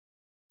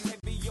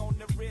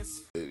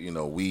You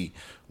know, we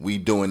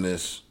doing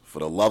this for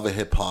the love of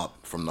hip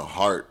hop from the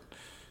heart.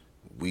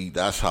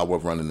 That's how we're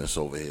running this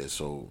over here.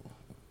 So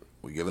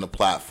we're giving a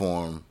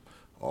platform.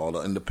 All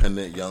the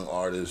independent young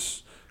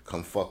artists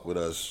come fuck with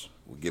us.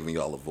 We're giving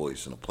y'all a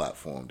voice and a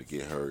platform to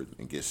get heard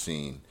and get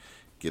seen,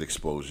 get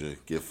exposure,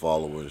 get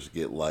followers,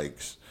 get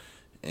likes,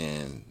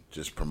 and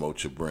just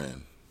promote your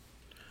brand.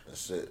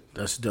 That's it.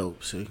 That's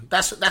dope. See,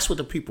 that's what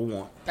the people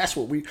want. That's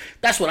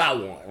what I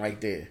want right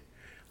there.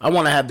 I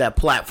want to have that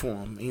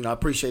platform. You know, I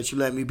appreciate you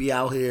letting me be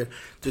out here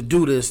to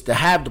do this, to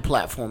have the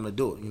platform to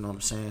do it. You know what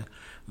I'm saying?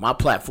 My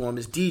platform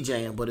is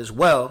DJing, but as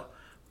well,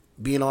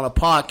 being on a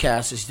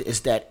podcast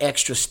is that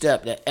extra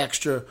step, that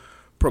extra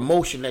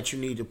promotion that you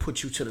need to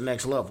put you to the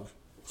next level.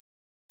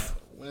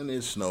 When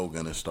is Snow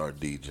gonna start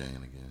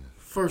DJing again?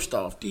 First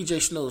off,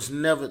 DJ Snow's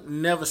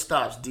never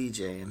stops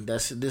DJing.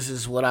 This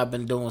is what I've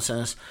been doing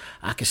since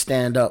I could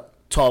stand up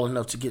tall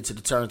enough to get to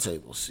the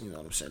turntables. You know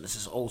what I'm saying? This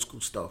is old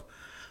school stuff.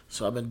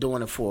 So I've been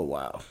doing it for a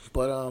while.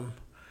 But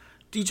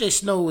DJ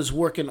Snow is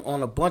working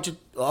on a bunch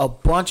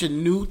of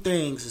new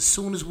things. As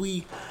soon as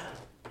we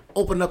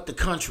open up the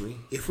country,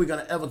 if we're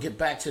gonna ever get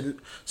back to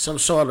some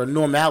sort of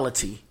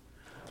normality,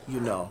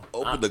 you know,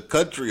 open the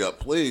country up,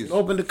 please.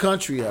 Open the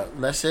country up.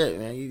 That's it,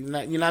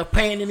 man. You're not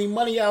paying any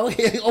money out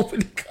here.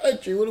 Open the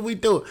country. What are we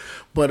doing?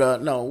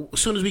 But no, as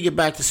soon as we get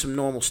back to some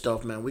normal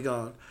stuff, man, we're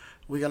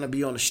gonna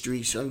be on the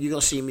streets. You're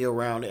gonna see me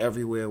around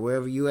everywhere,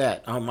 wherever you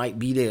at. I might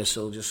be there,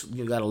 so just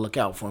you gotta look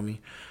out for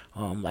me.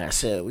 Like I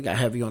said, we got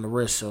heavy on the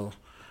wrist, so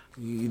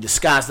the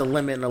sky's the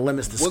limit, and the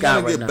limit's the sky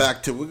right now.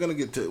 We're gonna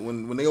get to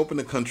when they open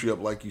the country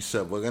up, like you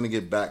said. We're gonna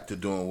get back to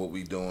doing what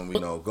we doing. You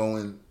know,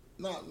 going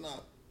not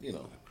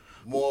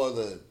more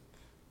the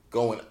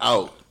going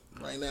out.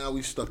 Right now,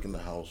 we stuck in the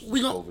house.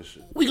 We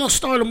gonna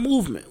start a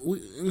movement.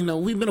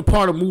 We've been a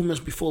part of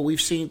movements before.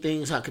 We've seen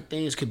things, how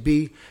things could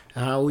be,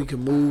 how we can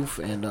move,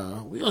 and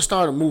we gonna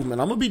start a movement.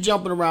 I'm gonna be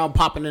jumping around,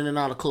 popping in and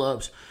out of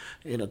clubs,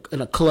 in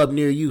a club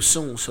near you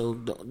soon. So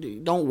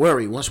don't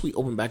worry once we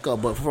open back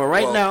up. But for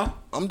right now,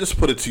 I'm just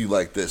put it to you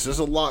like this: there's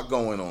a lot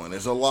going on.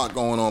 There's a lot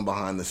going on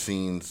behind the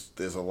scenes.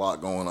 There's a lot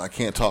going on. I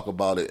can't talk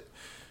about it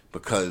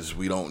because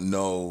we don't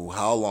know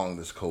how long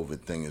this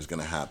COVID thing is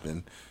gonna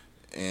happen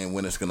and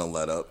when it's going to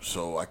let up.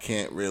 So I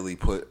can't really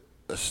put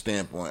a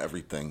stamp on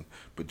everything,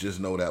 but just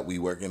know that we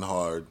working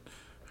hard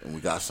and we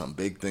got some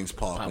big things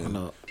popping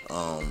up.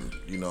 I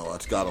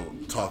just got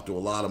to talk to a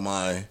lot of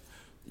my,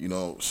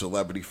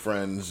 celebrity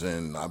friends,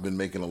 and I've been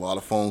making a lot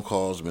of phone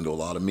calls, been to a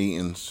lot of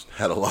meetings,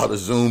 had a lot of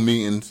Zoom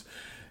meetings,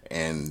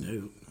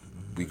 and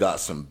we got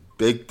some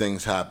big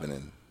things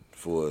happening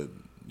for,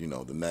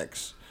 the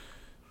next...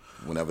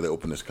 whenever they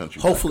open this country.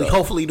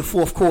 Hopefully the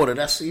fourth quarter.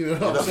 That's the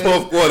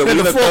fourth quarter. We're in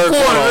the third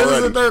quarter. This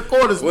is the third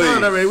quarter.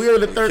 We're in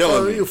the third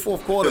quarter. We're in the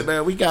fourth quarter,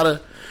 man. We gotta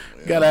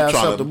have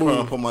something to move.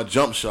 I'm put my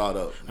jump shot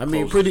up. I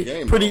mean,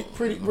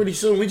 pretty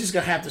soon we just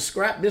gonna have to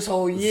scrap this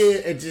whole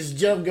year and just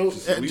get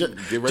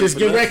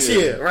next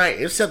year.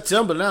 Right? It's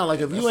September now.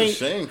 Like if you ain't,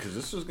 that's a shame because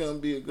this is gonna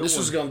be a good. This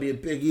is gonna be a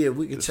big year.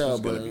 We can tell,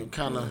 but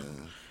kind of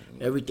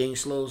everything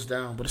slows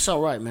down. But it's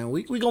all right, man.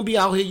 We gonna be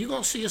out here. You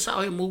gonna see us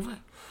out here moving.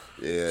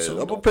 Yeah, so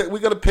we're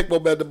going to pick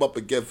momentum up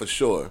again for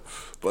sure.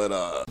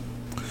 But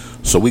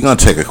so we're going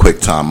to take a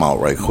quick time out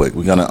right quick.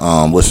 We're going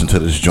to listen to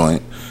this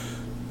joint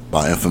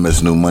by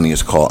Infamous New Money.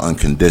 It's called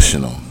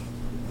Unconditional.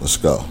 Let's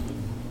go.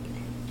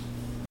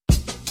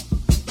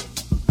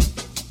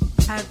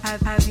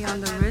 Have you on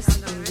the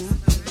wrist, baby?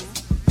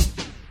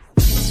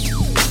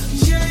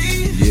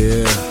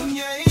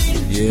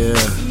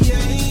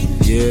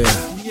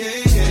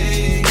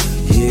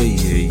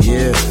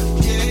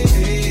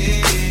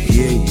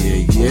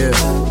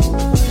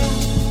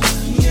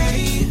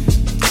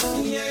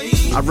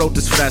 I wrote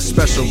this for that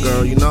special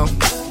girl, you know?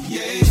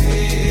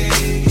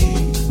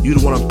 You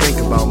the one I'm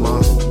thinking about, ma.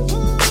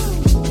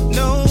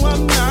 No,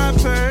 I'm not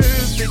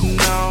perfect,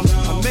 no.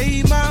 I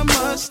made my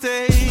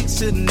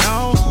mistakes, and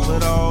no.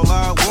 But all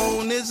I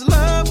want is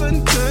love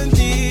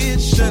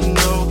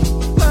unconditional.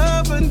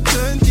 Love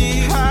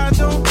unconditional. I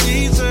don't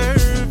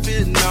deserve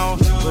it, no.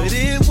 But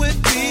it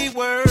would be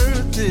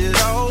worth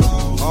it all.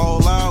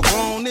 All I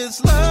want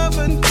is love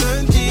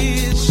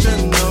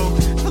unconditional.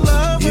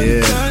 Love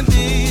unconditional.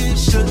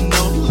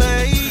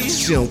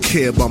 She don't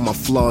care about my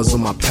flaws or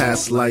my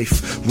past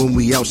life. When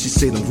we out, she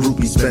say them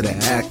groupies better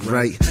act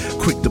right.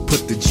 Quick to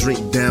put the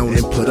drink down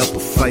and put up a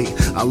fight.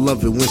 I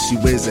love it when she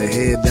wears her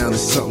hair down in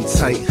something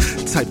tight.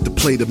 Type to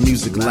play the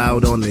music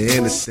loud on the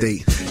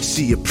interstate.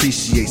 She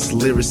appreciates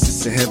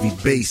lyricists and heavy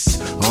bass.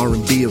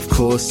 R&B, of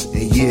course,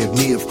 and yeah,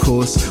 me, of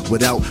course.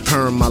 Without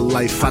her in my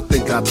life, I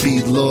think I'd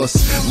be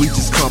lost. We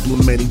just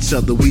complement each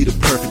other, we the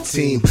perfect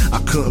team. I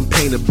couldn't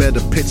paint a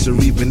better picture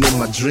even in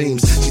my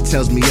dreams. She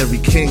tells me every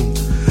king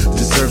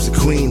deserves a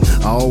queen.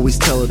 I always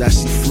tell her that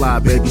she fly,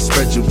 baby,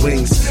 spread your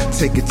wings.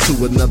 Take it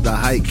to another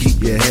height,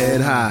 keep your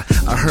head high.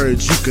 I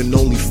heard you can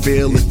only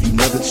fail if you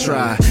never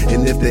try.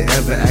 And if they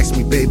ever ask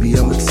me, baby,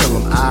 I'ma tell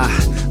them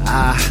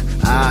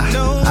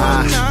No,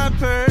 I'm not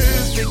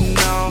perfect,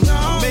 no.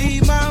 I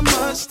made my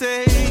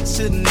mistakes,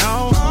 and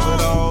no.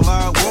 But all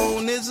I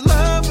want is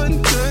love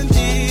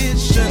unconditional.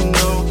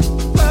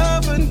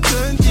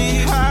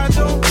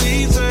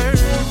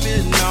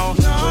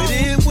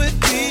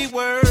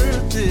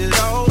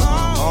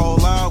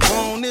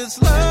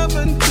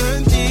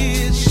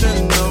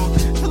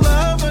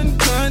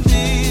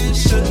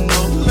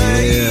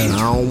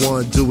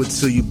 it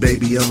to you,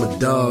 baby, I'm a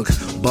dog.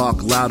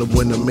 Bark louder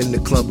when I'm in the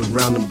club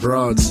around them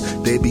broads.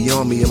 They be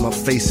on me in my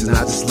face and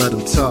I just let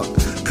them talk.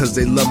 Cause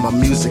they love my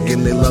music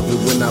and they love it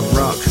when I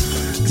rock.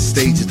 The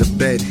stage of the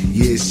bed,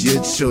 yeah, it's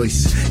your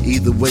choice.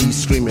 Either way, you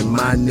screaming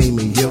my name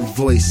in your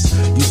voice.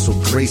 You so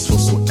graceful,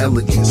 so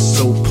elegant,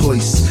 so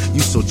poised.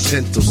 You so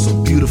gentle, so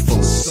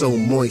beautiful, so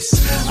moist.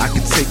 I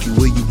can take you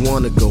where you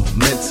wanna go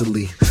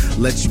mentally.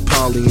 Let you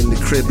parley in the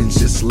crib and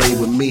just lay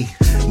with me.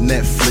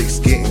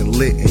 Netflix getting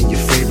lit and your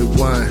favorite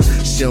wine.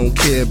 She don't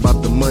care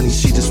about the money,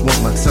 she just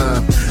want my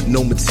time.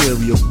 No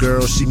material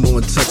girl, she more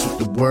in touch with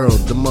the world.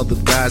 The mother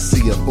guys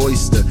see a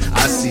oyster,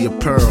 I see a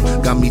pearl.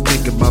 Got me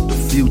thinking about the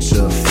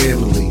future,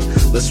 family.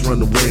 Let's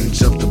run away and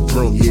jump the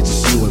broom, yeah,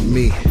 just you and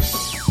me.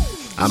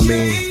 I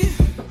mean,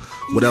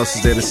 what else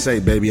is there to say,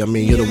 baby? I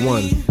mean, you're the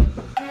one.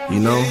 You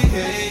know,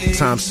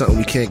 time's something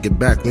we can't get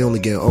back, we only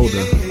get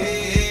older.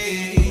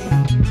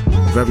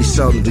 Very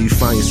seldom do you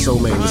find your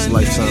soulmate in this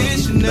lifetime,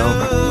 you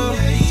know?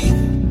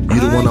 You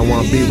the one I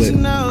wanna be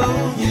with. I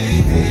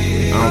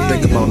don't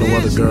think about no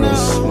other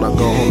girls. When I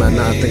go home at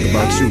night, I think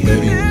about you,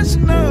 baby.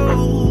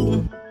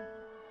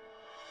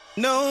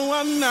 No,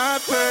 I'm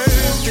not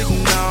perfect,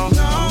 no.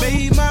 I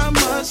made my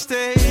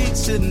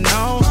mistakes, and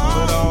no.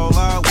 But all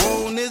I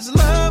want is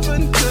love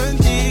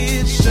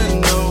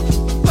unconditional.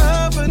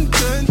 Love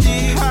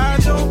unconditional. I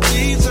don't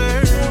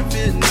deserve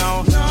it,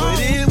 no. But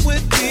it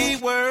would be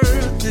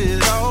worth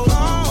it all.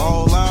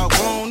 All I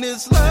want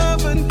is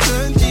love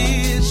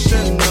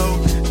unconditional.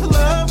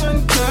 Love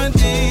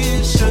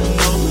unconditional.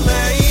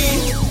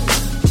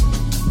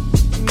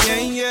 Yeah,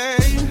 yeah.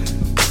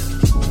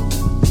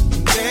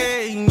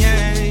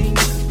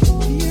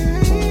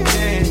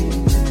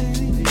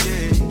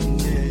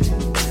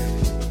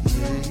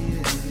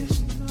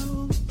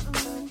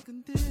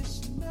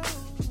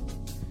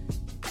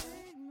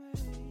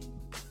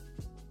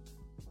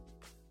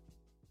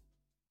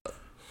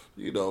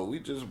 You know, we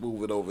just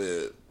moving over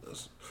here.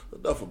 That's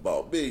enough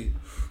about me.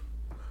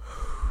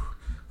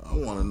 I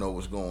want to know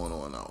what's going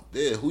on out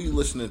there. Who you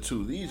listening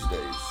to these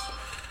days?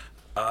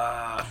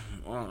 I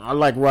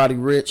like Roddy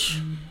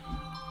Ricch.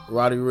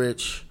 Roddy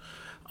Ricch.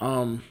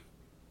 I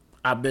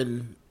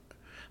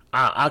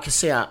can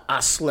say I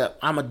slept.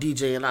 I'm a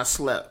DJ and I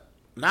slept.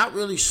 Not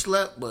really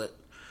slept, but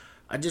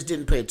I just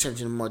didn't pay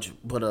attention much.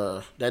 But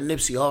that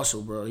Nipsey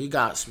Hussle, bro, he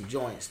got some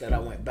joints that I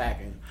went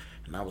back and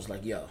I was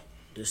like, yo,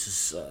 this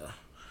is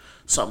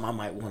something I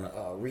might want to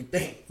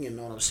rethink. You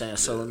know what I'm saying?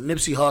 So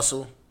Nipsey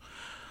Hussle.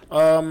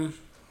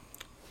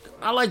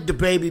 I like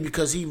DaBaby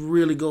because he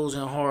really goes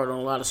in hard on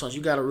a lot of songs.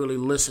 You got to really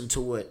listen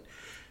to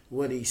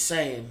what he's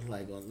saying.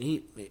 Like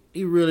he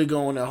really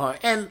going in hard,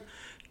 and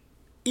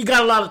he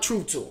got a lot of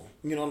truth to him.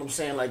 You know what I'm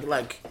saying?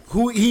 Like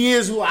who he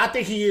is, who I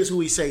think he is,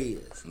 who he say he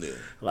is. Yeah.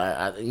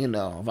 Like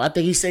if I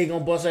think he say he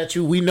gonna bust at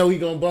you, we know he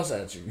gonna bust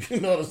at you. You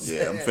know what I'm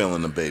saying? Yeah, I'm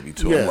feeling DaBaby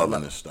too. I'm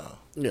loving his style.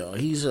 Yeah,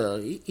 he's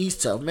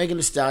tough. Megan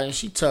Thee Stallion,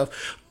 she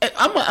tough.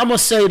 I'm gonna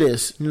say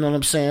this. You know what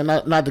I'm saying?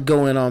 Not to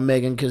go in on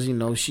Megan because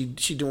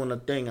she doing her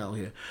thing out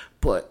here.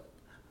 But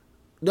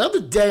the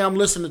other day I'm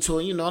listening to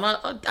her, and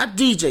I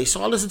DJ,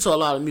 so I listen to a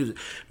lot of music.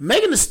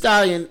 Megan Thee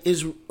Stallion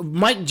is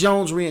Mike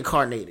Jones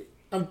reincarnated.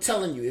 I'm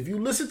telling you, if you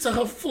listen to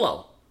her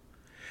flow,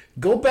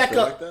 go back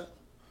up. Like that?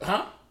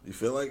 Huh? You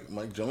feel like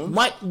Mike Jones?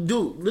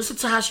 Dude, listen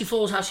to how she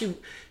flows, how she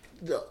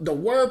the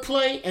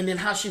wordplay, and then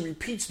how she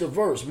repeats the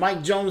verse.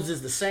 Mike Jones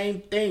is the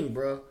same thing,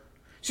 bro.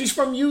 She's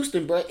from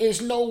Houston, bro.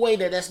 There's no way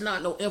that's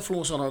not no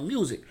influence on her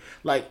music.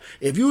 Like,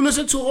 if you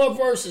listen to her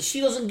verses,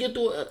 she doesn't get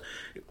to it.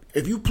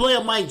 If you play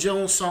a Mike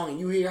Jones song and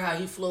you hear how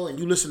he flow, and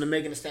you listen to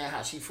Megan Thee Stallion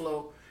how she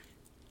flow,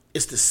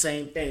 it's the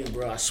same thing,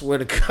 bro. I swear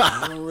to God.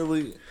 I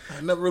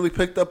never really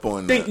picked up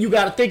on that. You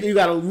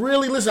gotta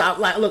really listen.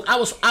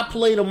 I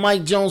played a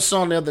Mike Jones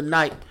song the other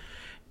night,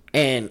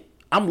 and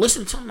I'm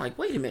listening to him like,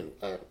 wait a minute,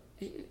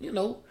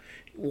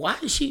 why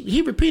is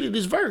he repeated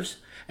this verse?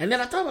 And then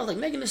I thought, I was like,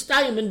 Megan Thee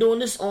Stallion been doing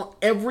this on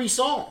every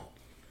song.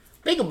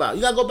 Think about it.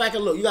 You gotta go back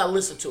and look. You gotta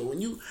listen to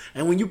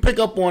it. When you pick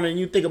up on it and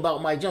you think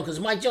about Mike Jones, because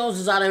Mike Jones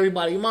is out of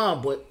everybody's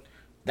mind, but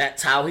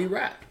that's how he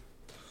rap.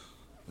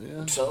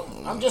 Yeah. So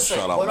I'm just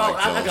saying.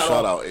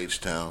 Shout out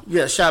H-Town.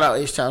 Yeah, shout out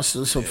H-Town.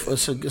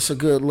 It's a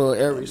good little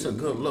area. It's a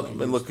good look.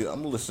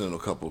 I'm listening to a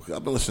couple.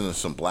 I've been listening to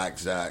some Black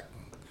Zack.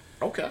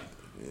 Okay.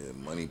 Yeah,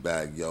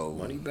 Moneybagg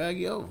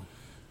Yo.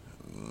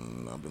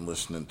 I've been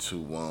listening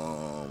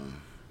to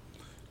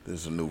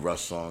there's a new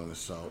Russ song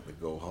that's out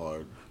that go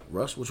hard.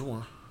 Russ, which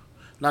one?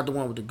 Not the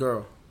one with the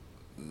girl.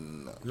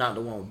 No. Not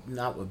the one.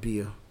 Not with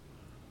Bia.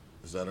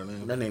 Is that her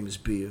name? That name is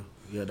Bia.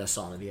 Yeah, that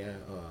song that he had.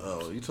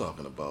 You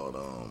talking about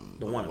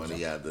the one when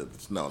he had the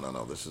no.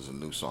 This is a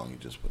new song he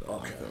just put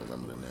out. Okay. I can't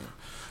remember the name.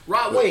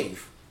 Rod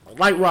Wave. I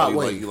like Rod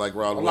Wave. You like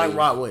Rod Wave? I like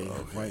Rod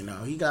Wave right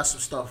now. He got some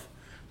stuff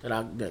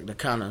that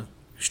kind of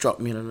struck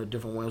me in a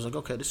different way. I was like,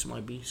 okay, this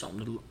might be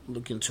something to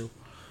look into.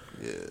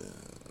 Yeah.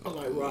 I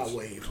like Rod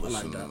Wave. I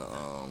like that.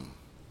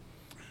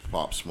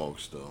 Pop Smoke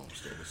still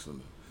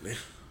listening.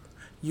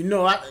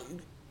 The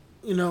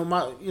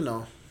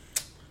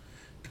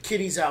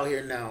kiddies out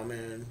here now,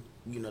 man.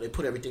 you know, they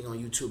put everything on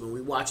YouTube, and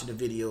we watching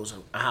the videos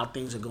of how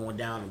things are going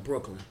down in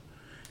Brooklyn.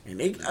 And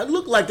it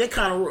looked like they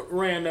kind of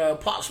ran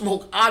Pop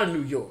Smoke out of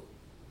New York.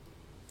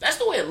 That's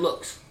the way it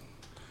looks.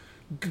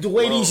 The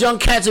way these young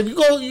cats, if you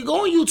go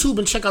on YouTube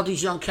and check out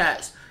these young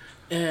cats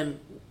and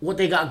what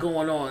they got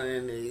going on,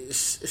 and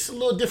it's a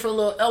little different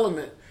little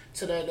element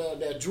to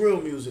that drill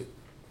music.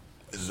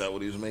 Is that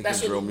what he was making?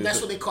 That's drill music?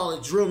 That's what they call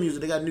it, drill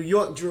music. They got New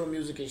York drill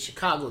music and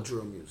Chicago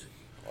drill music.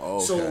 Oh,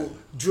 okay. So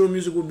drill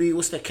music would be,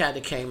 what's that cat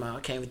that came out?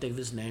 I can't even think of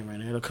his name right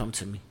now. It'll come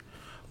to me.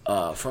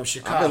 From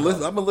Chicago.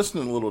 I've been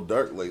listening to Lil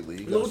Durk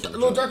lately. Lil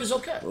Durk is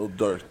okay. Lil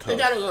Durk. They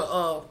got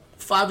a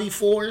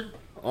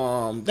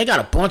 5E4. They got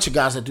a bunch of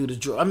guys that do the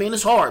drill. I mean,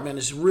 it's hard, man.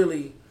 It's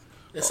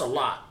a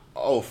lot.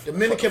 Oh,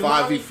 Dominican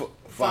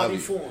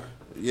 5E4.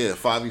 Yeah,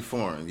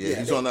 5E4. Yeah,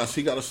 he's on that.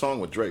 He got a song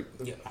with Drake.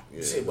 Yeah.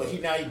 See, but he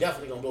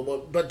definitely gonna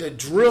go. But the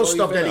drill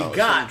stuff that he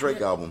got,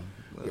 Drake album.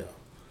 Yeah.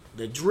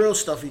 The drill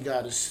stuff he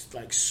got is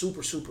like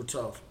super, super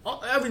tough.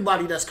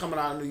 Everybody that's coming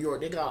out of New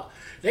York, they got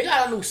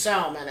a new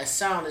sound, man. That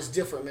sound is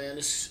different, man.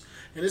 It's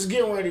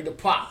getting ready to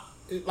pop.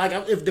 Like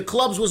if the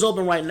clubs was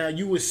open right now,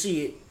 you would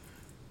see it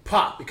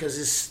pop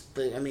because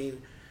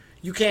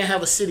you can't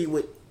have a city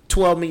with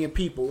 12 million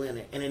people in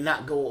it and it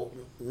not go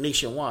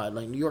nationwide.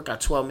 Like New York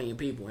got 12 million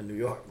people in New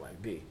York,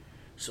 like B.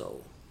 So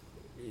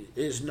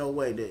there's no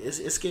way that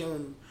it's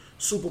getting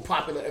super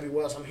popular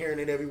everywhere else. I'm hearing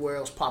it everywhere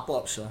else pop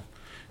up. So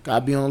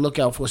gotta be on the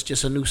lookout for it's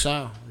just a new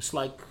sound. It's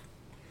like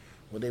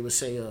what they would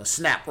say,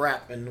 snap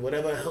rap and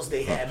whatever else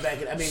they had back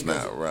in.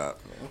 Snap rap.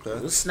 Okay.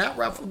 It was snap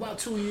rap for about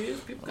 2 years.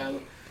 People got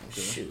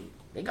shoot.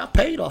 They got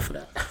paid off of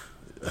that.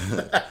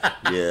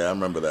 Yeah, I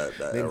remember that.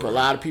 A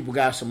lot of people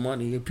got some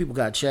money. People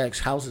got checks,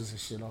 houses and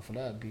shit off of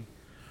that.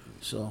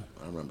 So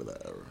I remember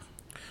that era.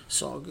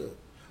 It's all good.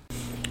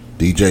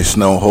 DJ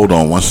Snow, hold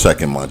on 1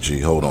 second, my G.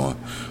 Hold on.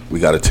 We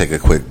got to take a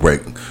quick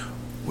break.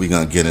 We're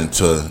going to get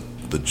into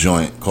the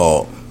joint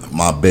called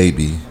My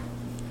Baby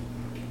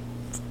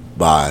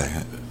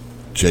by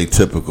J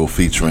Typical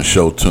featuring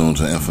Show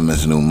Tunes and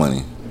Infamous New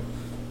Money.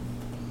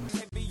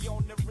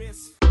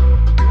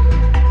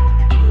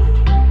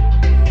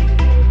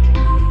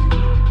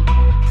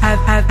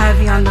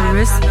 Heavy on the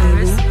wrist,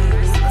 baby.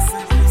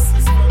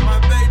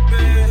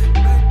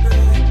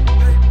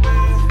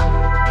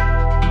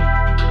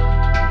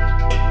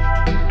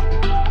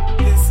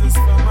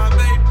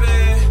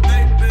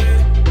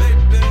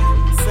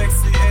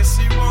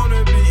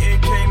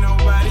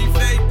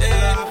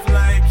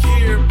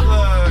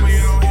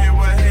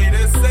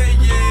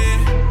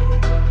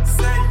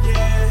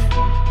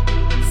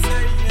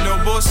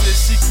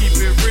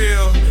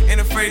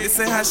 To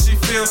say how she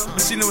feels,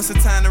 but she know it's a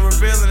time to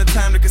reveal and a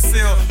time to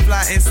conceal.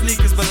 Fly in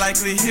sneakers, but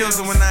likely heels.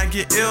 And when I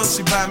get ill,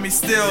 she buy me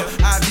still.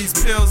 IV's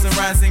pills and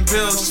rising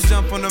bills. She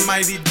jump on the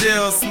mighty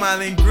deal,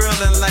 smiling,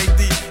 grilling like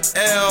the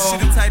L. She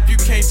the type you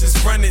can't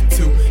just run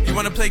into. You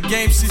wanna play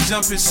games, she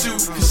jump and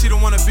shoot. Cause she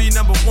don't wanna be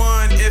number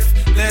one if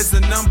there's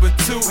a number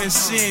two. And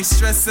she ain't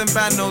stressing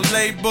by no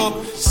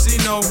label. She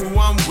know who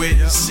I'm with.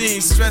 She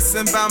ain't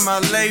stressing by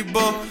my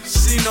label.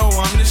 She know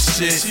I'm the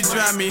shit. She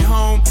drive me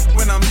home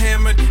when I'm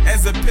hammered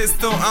as a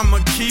pistol. I'm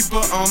a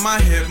keeper on my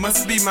hip.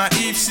 Must be my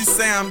Eve. She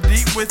say I'm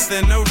deep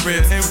within the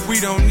rib. And we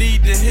don't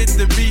need to hit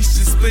the beach.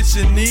 Just split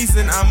your knees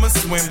and I'ma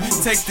swim.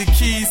 Take the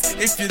keys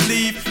if you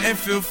leave and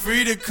feel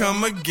free to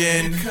come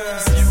again.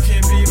 Cause you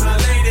can be my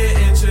lady.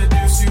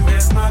 Introduce you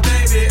as my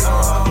baby.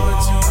 Oh,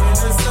 put you in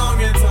a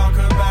song and talk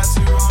about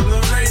you on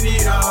the radio.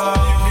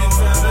 You can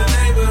tell the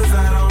neighbors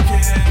I don't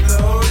care. The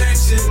whole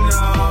nation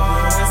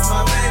know. That's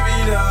my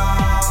baby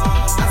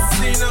doll. I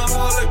seen her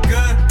hold a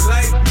gun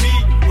like me.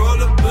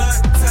 Roll a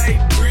blunt, tight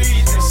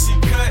breeze, and she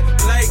cut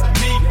like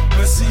me,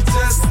 but she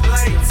just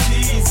like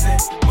teasing.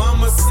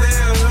 Mama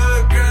said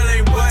her girl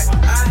ain't what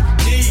I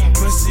need,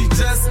 but she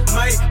just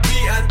might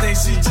be. I think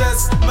she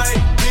just might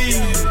be.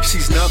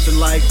 She's nothing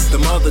like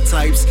them other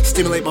types.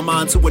 Stimulate my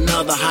mind to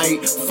another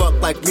height. Fuck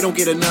like we don't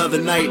get another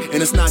night.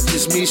 And it's not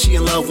just me, she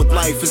in love with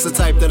life. It's the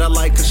type that I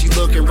like cause she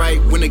looking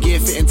right when the gear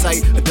fitting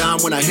tight. A dime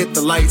when I hit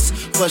the lights.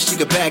 Plus she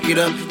could back it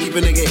up. Keep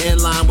a nigga in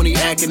line when he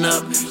acting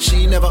up.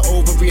 She never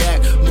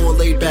overreact. More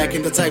laid back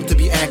and the type to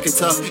be acting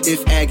tough.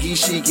 If Aggie,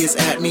 she gets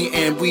at me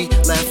and we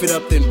laugh it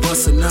up, then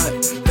bust a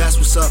nut. That's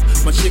what's up.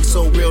 My chick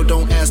so real,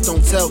 don't ask,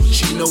 don't tell.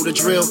 She know the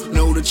drill,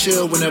 know the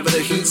chill whenever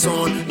the heat's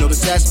on. Know the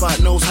sad spot,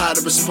 knows how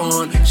to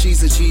respond.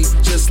 She's a G,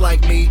 just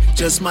like me,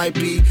 just might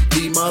be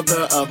the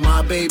mother of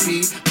my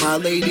baby, my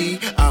lady.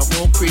 I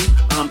won't creep,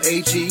 I'm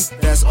AG,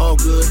 that's all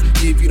good.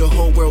 Give you the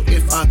whole world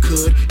if I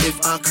could,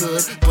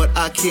 but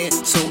I can't.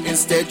 So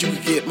instead you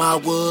get my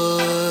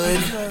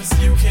wood.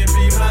 Cause you can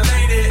be my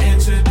lady,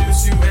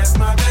 introduce you as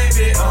my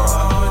baby. Oh,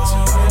 put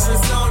you in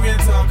a song and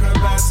talk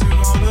about you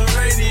on the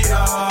radio.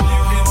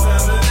 You can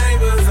tell the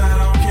neighbors I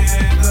don't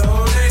care, the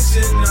whole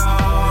nation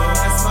know.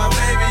 That's my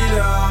baby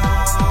doll.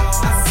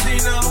 I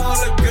seen her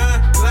hold a gun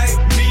like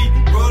me,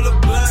 roll a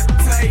blunt,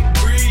 tight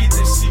breathe,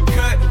 and she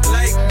cut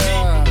like me,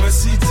 but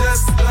she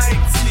just like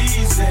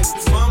teasing.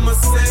 Mama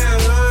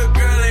said her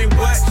girl ain't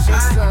what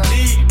I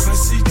need, but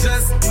she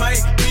just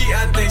might be.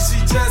 I think she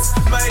just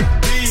might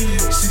be.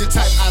 She the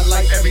type I like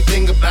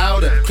everything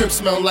about her. Crib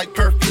smell like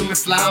perfume and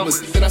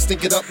flowers. Then I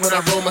stink it up when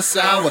I roll my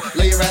sour.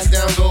 Lay your ass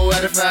down, go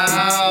at it for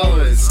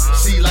hours.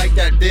 She like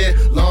that there,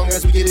 long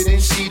as we get it in,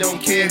 she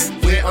don't care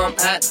where I'm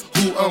at,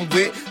 who I'm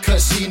with.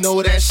 Cause she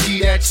know that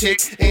she that chick.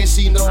 And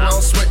she know I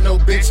don't sweat no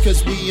bitch.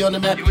 Cause we on the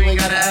map, you ain't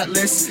got an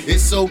atlas.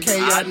 It's okay,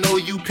 I know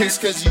you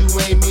pissed. Cause you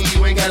ain't me,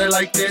 you ain't got it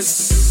like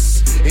this.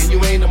 And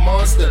you ain't a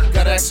monster.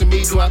 Gotta ask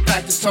me, do I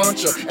practice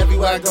tantra?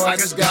 Everywhere I go, I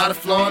just gotta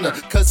flaunt her.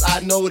 Cause I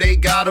know they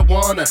gotta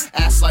wanna.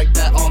 Ass like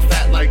that, all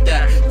fat like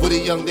that. With a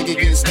young nigga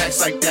getting stacks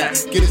like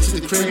that. Get it to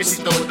the crib and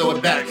she throw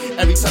it back.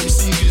 Every time you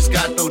see you just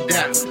gotta throw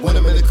daps. When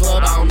I'm in the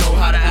club, I don't know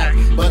how to act.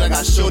 But I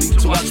got shorty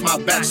to watch my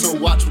back. So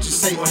watch what you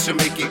say or she'll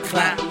make it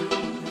clap.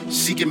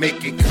 She can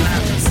make it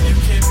clap. You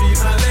can be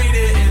my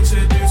lady,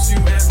 introduce you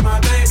as my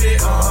baby.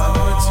 Oh,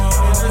 put you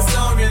in the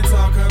song and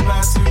talk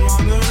about you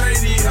on the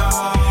radio.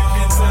 You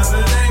can tell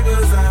the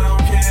neighbors I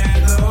don't care,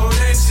 the whole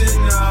nation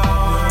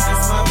knows.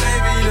 That's my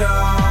baby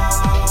though.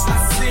 I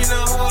seen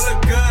her hold a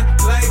gun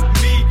like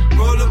me,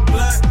 roll a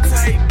blunt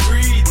tight,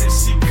 breathe, and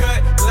she cut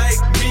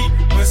like me,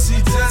 but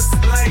she just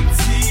like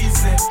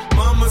teasing.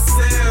 Mama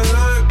said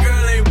her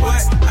girl ain't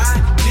what I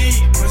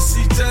need, but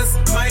she just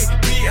might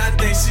be. I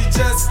think she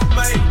just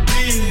might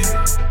be.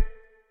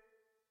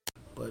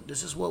 But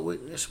this is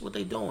what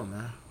they doing,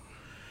 man.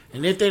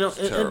 And if they don't,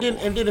 and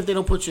then if they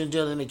don't put you in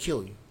jail, then they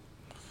kill you.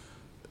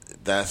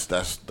 That's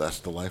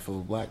the life of a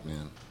black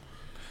man.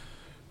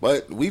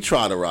 But we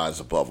try to rise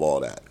above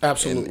all that.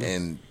 Absolutely.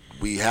 And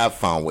we have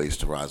found ways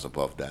to rise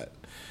above that.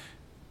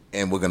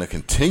 And we're going to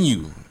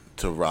continue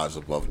to rise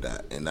above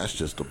that. And that's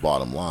just the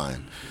bottom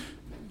line.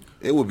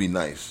 It would be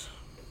nice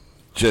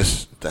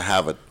just to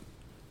have a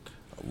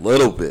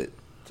little bit,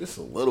 just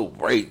a little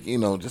break,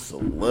 just a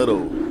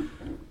little.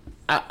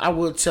 I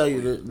will tell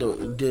you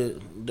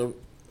the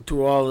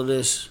through all of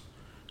this,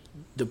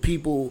 the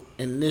people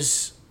in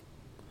this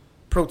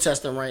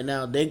protesting right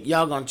now,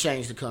 y'all gonna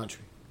change the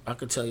country. I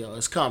can tell y'all,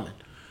 it's coming.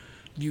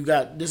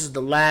 This is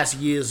the last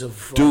years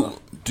of.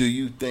 Do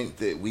you think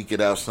that we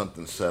could have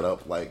something set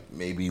up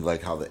maybe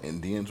like how the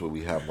Indians, where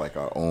we have like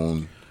our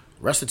own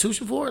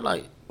restitution for it,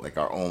 like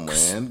our own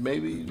land?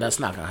 Maybe that's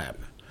not gonna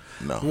happen.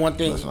 No,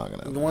 that's not gonna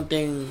happen. The one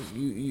thing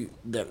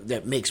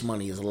that makes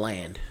money is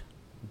land.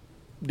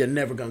 They're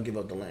never gonna give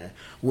up the land.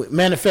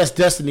 Manifest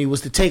Destiny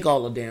was to take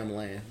all the damn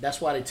land.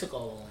 That's why they took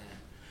all the land.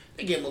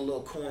 They gave them a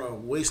little corner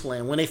of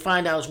wasteland. When they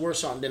find out it's worth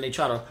something, then they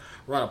try to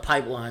run a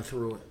pipeline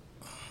through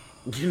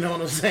it. You know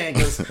what I'm saying?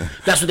 Because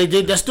that's what they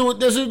did. That's what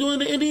they're doing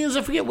the Indians.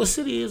 I forget what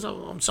city it is.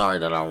 I'm sorry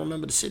that I don't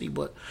remember the city.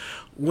 But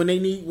when they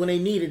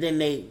need it,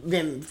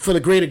 then for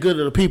the greater good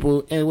of the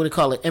people, and what they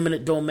call it,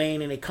 eminent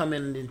domain, and they come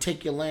in and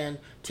take your land,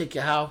 take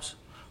your house.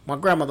 My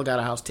grandmother got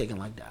a house taken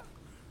like that.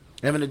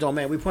 Eminent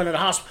domain. We put in the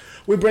house.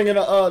 We bringing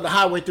the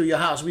highway through your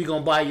house. We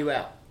gonna buy you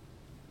out.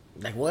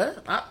 Like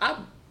what? I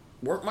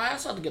work my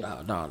ass out to get a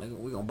house. No, nigga,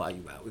 we gonna buy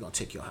you out. We gonna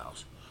take your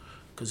house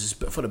because it's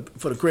for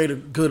the greater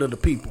good of the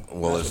people.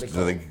 Well, do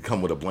they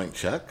come with a blank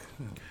check?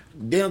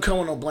 They don't come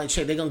with no blank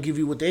check. They gonna give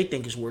you what they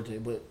think is worth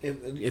it. But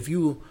if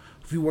you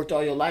worked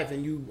all your life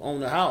and you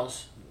own a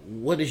house,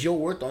 what is your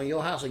worth on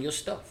your house or your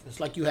stuff?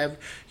 It's like you have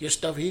your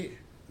stuff here.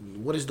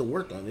 What is the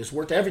worth on it? It's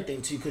worth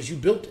everything to you because you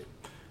built it.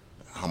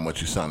 How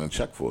much you signing a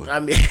check for? I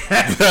mean,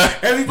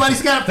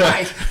 everybody's got a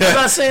price. I'm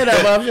not saying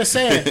that, but I'm just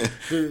saying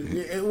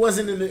it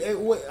wasn't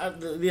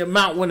the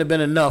amount wouldn't have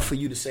been enough for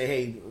you to say,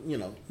 hey,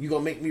 you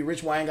gonna make me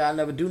rich? Why I ain't gotta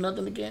never do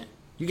nothing again?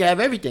 You can have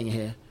everything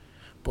here,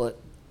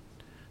 but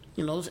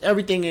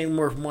everything ain't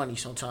worth money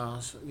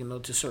sometimes.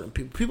 To certain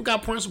people. People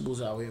got principles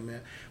out here,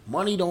 man.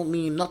 Money don't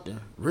mean nothing,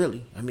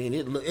 really. I mean,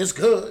 it's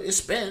good, it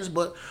spends,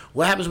 but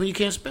what happens when you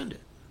can't spend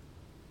it?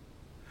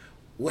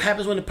 What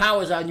happens when the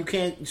power's out and you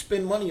can't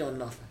spend money on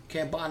nothing?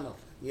 Can't buy nothing.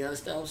 You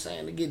understand what I'm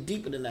saying? To get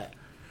deeper than that.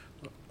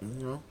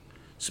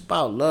 It's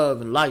about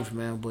love and life,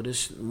 man. But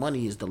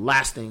money is the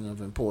last thing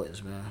of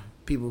importance, man.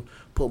 People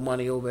put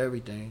money over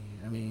everything.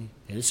 I mean,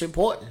 and it's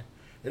important.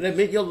 It'll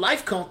make your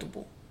life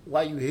comfortable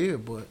while you're here,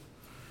 but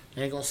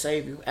it ain't gonna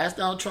save you. Ask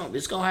Donald Trump.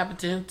 It's gonna happen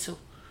to him too.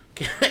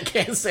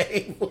 Can't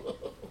save.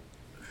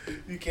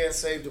 You can't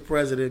save the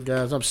president,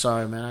 guys. I'm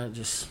sorry, man. I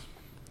just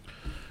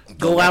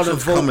go out and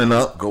vote. Coming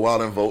up, go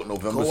out and vote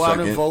November 2nd. Go out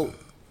and vote.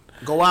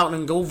 Go out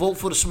and go vote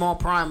for the small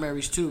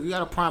primaries too. If you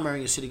got a primary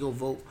in your city, go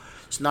vote.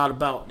 It's not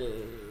about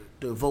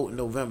the vote in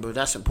November.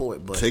 That's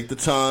important. But take the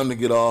time to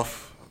get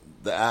off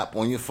the app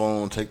on your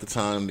phone. Take the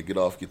time to get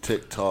off your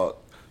TikTok,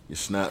 your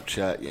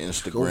Snapchat, your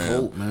Instagram.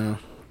 Go vote, man.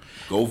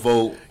 Go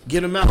vote.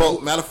 Get them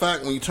out. Matter of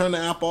fact, when you turn the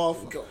app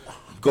off,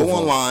 go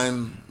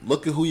online.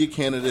 Look at who your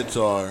candidates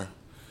are.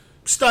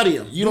 Study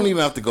them. You don't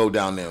even have to go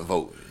down there and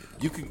vote.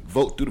 You can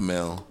vote through the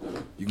mail.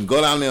 You can go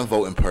down there and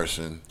vote in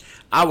person.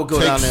 I would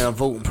go down there and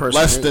vote in person.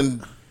 Less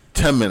than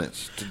 10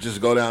 minutes to just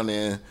go down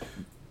there.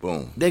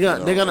 Boom. They're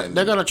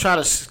gonna try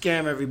to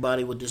scam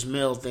everybody with this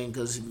mail thing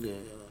because.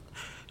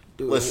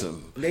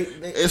 Listen,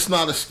 it's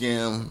not a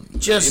scam.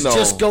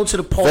 Just go to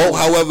the polls. Vote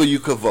however you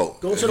could vote.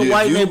 Go to the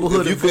white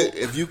neighborhood.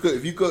 If you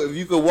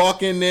could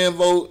walk in there and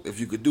vote. If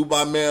you could do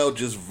by mail,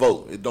 just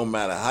vote. It don't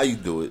matter how you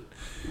do it.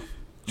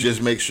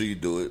 just make sure you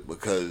do it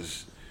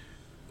because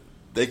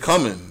they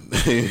coming,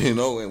 you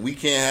know, and we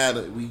can't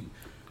have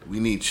we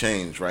need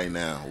change right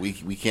now. We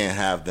can't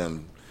have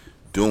them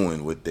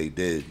doing what they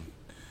did,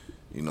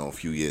 you know, a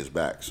few years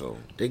back. So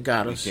they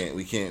got us.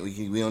 We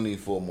don't need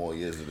 4 more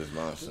years of this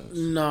nonsense.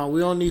 No,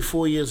 we don't need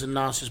 4 years of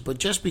nonsense. But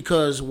just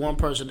because one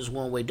person is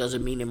one way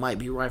doesn't mean it might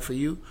be right for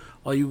you.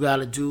 All you got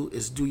to do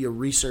is do your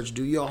research,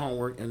 do your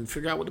homework, and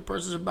figure out what the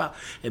person's about.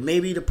 And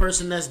maybe the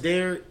person that's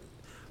there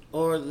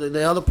or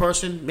the other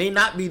person may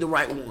not be the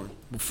right one.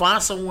 But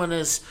find someone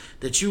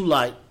that you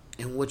like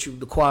and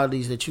the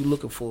qualities that you're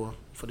looking for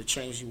the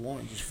change you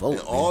want. Just vote.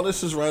 And all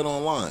this is right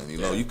online. You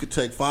know, you could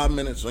take 5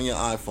 minutes on your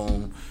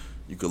iPhone.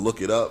 You could look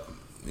it up.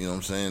 You know what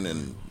I'm saying?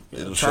 And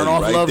it'll show turn you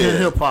off right love there.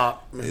 and hip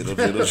hop.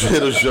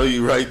 It'll show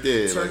you right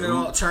there.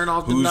 Turn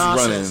off the who's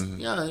nonsense. running.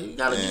 Yeah, you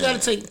gotta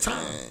take the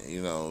time. And,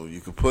 you know,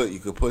 you could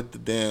put the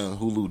damn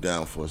Hulu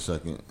down for a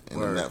second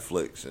and then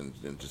Netflix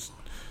and just,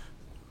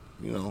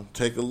 you know,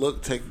 take a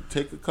look, take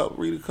a cup,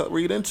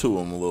 read into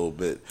them a little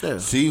bit. Yeah.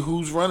 See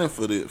who's running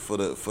for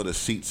the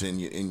seats in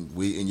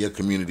your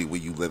community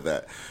where you live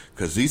at,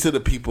 because these are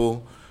the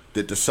people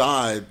that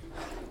decide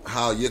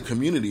how your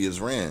community is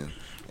ran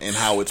and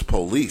how it's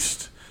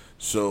policed.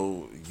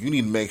 So you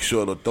need to make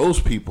sure that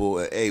those people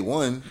are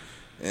A1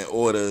 in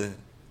order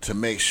to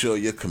make sure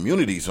your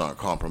communities aren't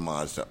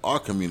compromised, that our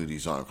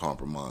communities aren't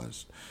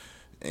compromised.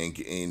 And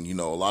you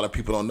know, a lot of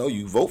people don't know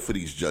you vote for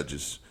these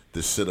judges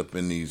that sit up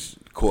in these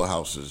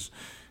courthouses.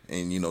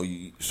 And, you know,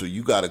 so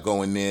you got to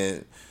go in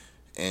there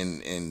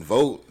and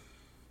vote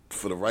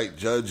for the right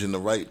judge and the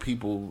right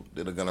people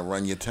that are going to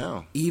run your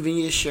town. Even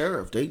your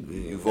sheriff,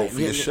 you vote for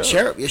your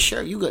sheriff. Your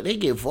sheriff, they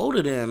get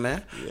voted in,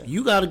 man. Yeah.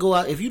 You got to go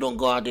out. If you don't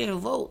go out there and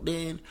vote,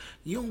 then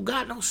you don't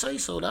got no say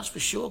so. That's for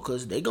sure.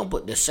 Because they gonna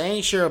put the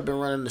same sheriff been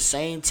running the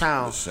same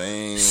town,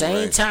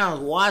 same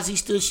town. Why is he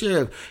still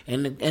sheriff?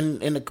 And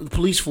the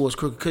police force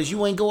crooked? Because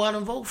you ain't go out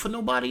and vote for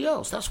nobody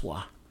else. That's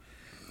why.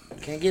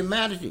 Can't get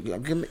mad at you.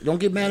 Don't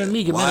get mad at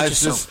me. Get mad at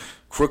yourself.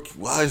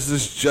 Why is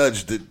this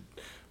judge that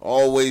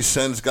always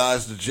sends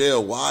guys to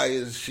jail? Why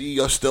is she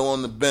still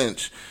on the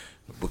bench?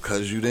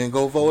 Because you didn't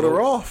go vote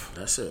her off.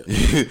 That's it.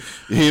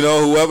 You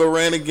know, whoever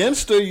ran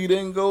against her, you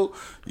didn't vote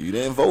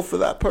for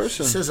that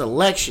person. It says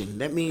election.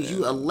 That means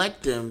you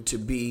elect them to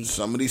be.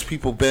 Some of these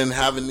people been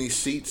having these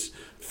seats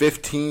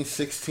 15,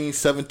 16,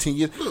 17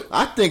 years.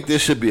 I think there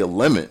should be a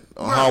limit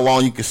on how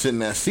long you can sit in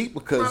that seat,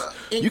 because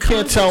you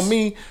can't tell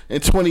me in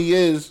 20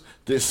 years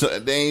there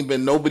ain't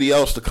been nobody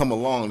else to come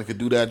along that could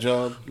do that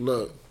job.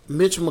 Look,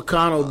 Mitch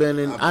McConnell been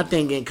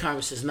in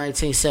Congress since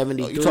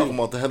 1973. You talking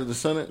about the head of the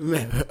Senate?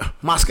 Man,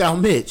 Moscow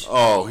Mitch.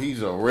 Oh,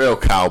 he's a real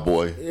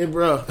cowboy. Yeah,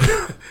 bro.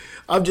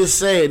 I'm just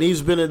saying,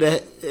 he's been in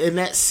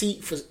that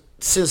seat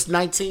since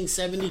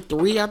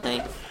 1973, I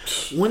think.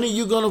 When are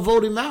you going to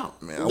vote him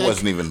out? Man, I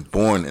wasn't even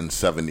born in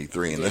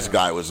 73, and this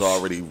guy was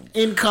already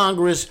in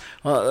Congress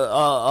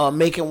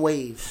making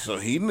waves. So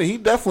he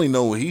definitely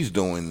know what he's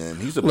doing then.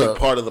 He's a big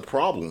part of the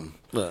problem.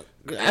 Look,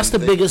 that's the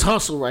biggest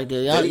hustle right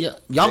there.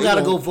 Y'all got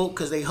to go vote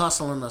because they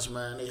hustling us,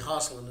 man. They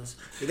hustling us.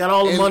 They got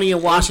all the money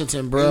in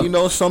Washington, bro. And you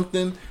know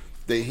something?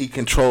 That he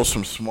controls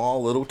some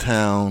small little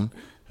town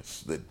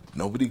that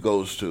nobody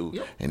goes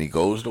to, and he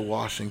goes to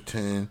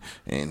Washington,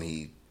 and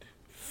he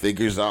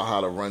figures out how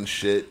to run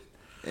shit,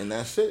 and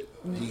that's it.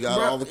 He got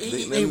all the.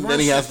 Then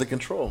he has the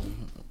control.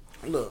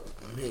 Look,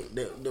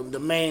 the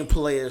main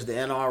players, the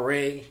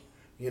NRA,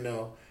 you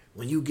know,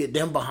 when you get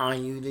them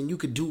behind you, then you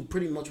could do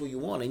pretty much what you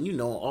want. And you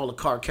know, all the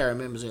card carrying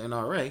members of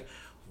NRA,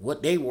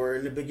 what they were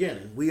in the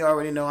beginning. We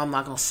already know. I'm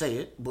not gonna say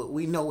it, but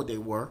we know what they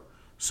were.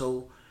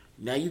 So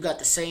now you got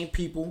the same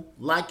people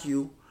like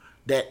you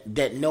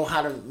that know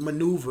how to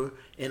maneuver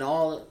in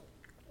all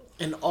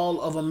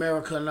of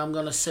America, and I'm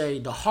gonna say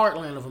the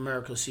heartland of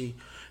America. See,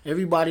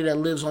 everybody that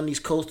lives on these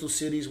coastal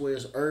cities where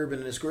it's urban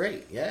and it's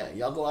great. Yeah,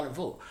 y'all go out and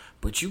vote.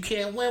 But you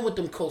can't win with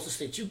them coastal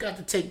states. You got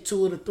to take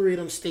 2 of the 3 of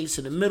them states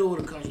in the middle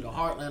of the country, the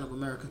heartland of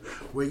America,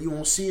 where you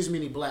won't see as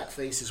many black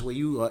faces, where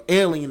you are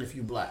alien if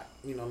you black.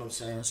 You know what I'm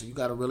saying? So you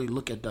got to really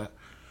look at that.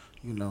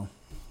 You know,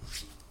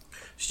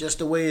 it's just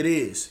the way it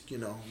is. You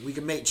know, we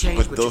can make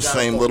change. But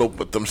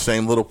them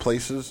same little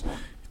places,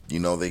 you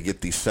know, they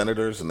get these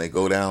senators and they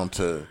go down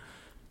to.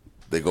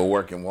 They go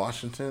work in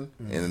Washington,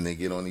 and then they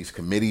get on these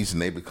committees,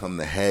 and they become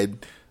the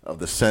head of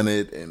the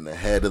Senate and the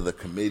head of the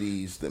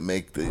committees that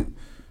make the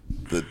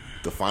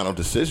final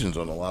decisions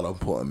on a lot of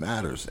important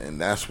matters. And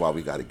that's why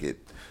we got to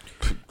get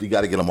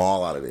them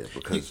all out of there,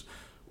 because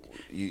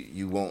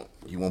you won't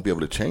be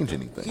able to change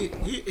anything.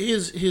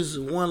 Here's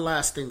one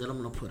last thing that I'm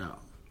going to put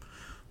out.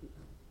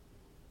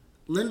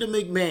 Linda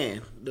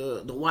McMahon,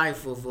 the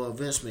wife of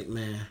Vince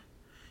McMahon.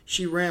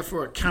 She ran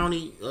for a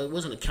county. It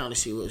wasn't a county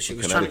seat. She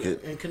was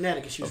in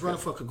Connecticut. She was running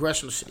for a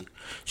congressional seat.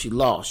 She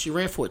lost. She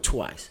ran for it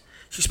twice.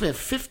 She spent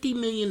 $50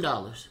 million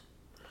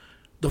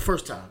the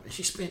first time, and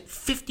she spent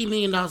 $50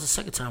 million the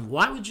second time.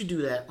 Why would you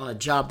do that on a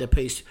job that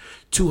pays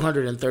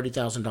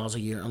 $230,000 a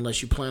year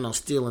unless you plan on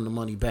stealing the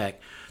money back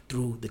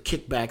through the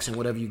kickbacks and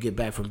whatever you get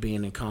back from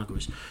being in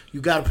Congress.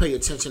 You got to pay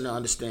attention to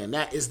understand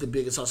that is the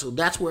biggest hustle.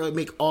 That's where they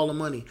make all the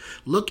money.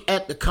 Look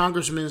at the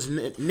congressman's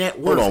net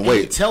worth. Hold on,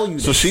 wait. Tell you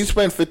so this. she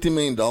spent $50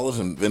 million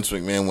and Vince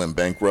McMahon went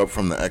bankrupt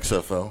from the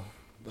XFL?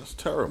 That's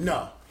terrible.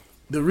 No.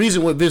 The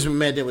reason what Vince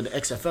McMahon did with the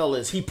XFL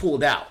is he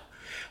pulled out.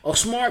 A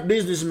smart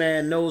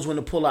businessman knows when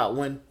to pull out.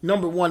 When,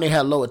 number one, they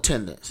had low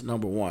attendance,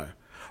 number one.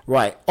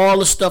 Right. All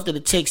the stuff that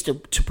it takes to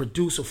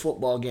produce a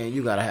football game,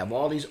 you got to have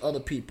all these other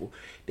people.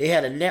 They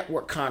had a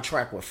network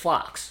contract with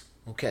Fox,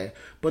 okay?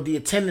 But the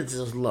attendance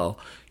is low.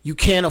 You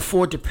can't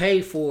afford to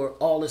pay for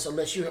all this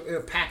unless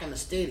you're packing the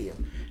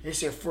stadium.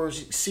 It's your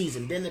first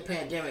season. Then the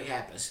pandemic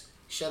happens.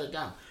 Shut it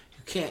down.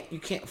 You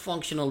can't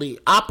functionally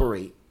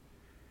operate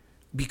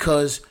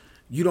because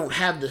you don't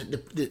have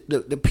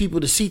the people,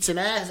 the seats and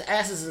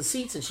asses and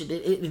seats and shit.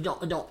 It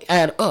don't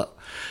add up.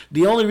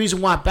 The only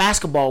reason why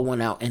basketball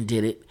went out and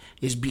did it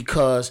is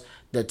because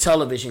the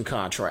television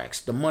contracts,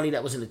 the money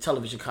that was in the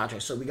television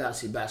contracts. So we got to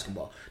see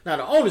basketball. Now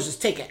the owners is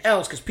taking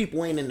L's because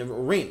people ain't in the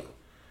arena,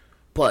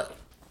 but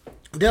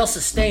they'll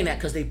sustain that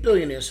because they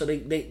billionaires. So they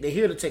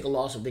here to take a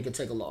loss if they can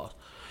take a loss.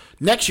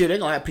 Next year they're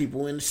gonna have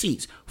people in the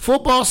seats.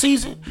 Football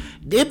season,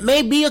 it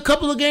may be a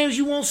couple of games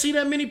you won't see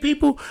that many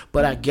people,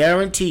 but I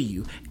guarantee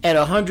you, at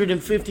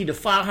 $150 to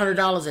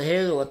 $500 a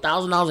head or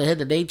 $1,000 a head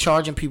that they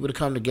charging people to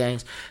come to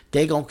games,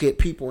 they gonna get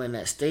people in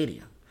that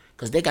stadium.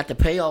 Because they got to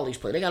pay all these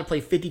players. They got to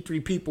play 53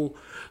 people,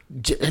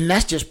 and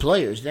that's just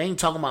players. They ain't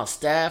talking about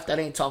staff. That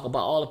ain't talking about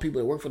all the people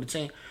that work for the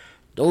team.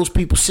 Those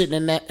people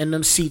sitting in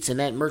them seats and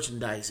that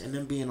merchandise and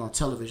them being on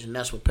television,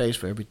 that's what pays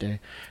for everything.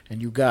 And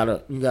you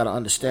gotta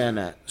understand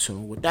that. So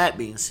with that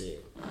being said,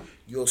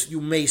 you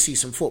may see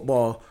some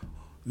football.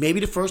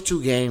 Maybe the first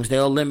 2 games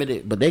they'll limit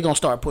it, but they're gonna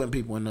start putting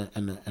people in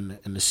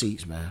the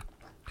seats, man.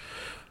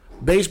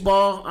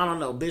 Baseball, I don't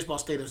know. Baseball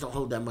stadiums don't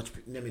hold that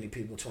many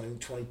people,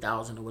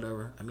 20,000 or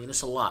whatever. I mean,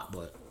 it's a lot,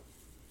 but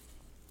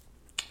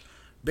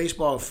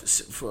baseball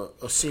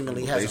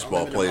seemingly has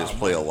baseball players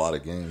play a lot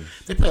of games.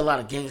 They play a lot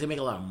of games. They make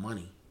a lot of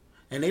money,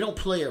 and they don't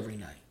play every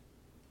night.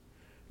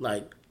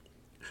 Like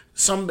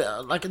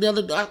the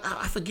other,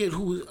 I forget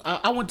who.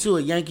 I went to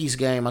a Yankees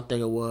game. I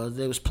think it was.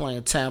 They was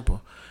playing Tampa,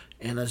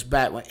 and that's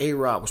back when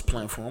A-Rod was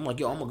playing for them. I'm like,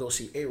 yo, I'm gonna go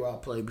see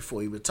A-Rod play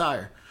before he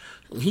retire.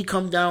 And he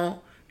come down.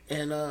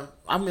 And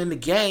I'm in the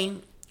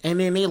game, and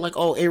then they're like,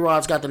 "Oh,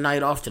 A-Rod's got the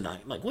night off tonight."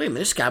 I'm like, wait a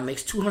minute, this guy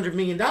makes $200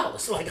 million.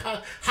 Like,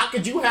 how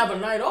could you have a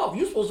night off?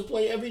 You're supposed to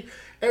play every.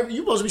 You're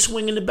supposed to be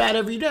swinging the bat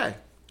every day.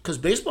 Because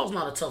baseball's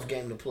not a tough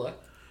game to play.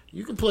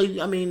 You can play.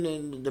 I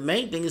mean, the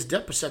main thing is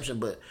depth perception,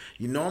 but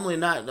you're normally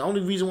not. The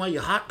only reason why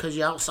you're hot because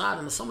you're outside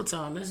in the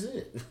summertime. That's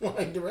it.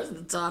 Like the rest of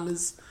the time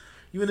is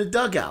you in the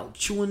dugout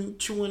chewing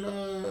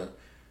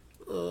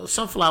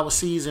sunflower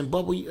seeds and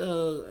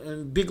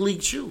and big league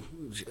chew.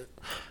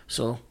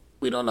 So.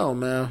 We don't know,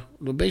 man.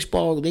 The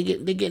baseball, they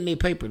getting their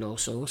paper though,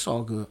 so it's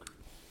all good.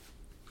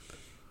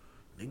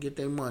 They get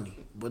their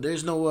money, but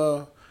there's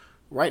no.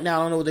 Right now,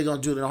 I don't know what they're gonna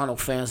do. There aren't no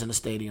fans in the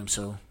stadium,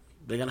 so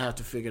they're gonna have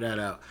to figure that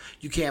out.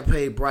 You can't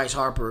pay Bryce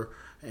Harper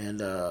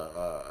and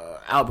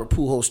Albert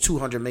Pujols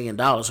 $200 million,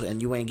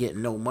 and you ain't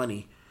getting no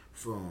money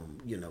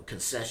from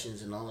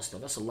concessions and all that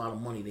stuff. That's a lot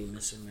of money they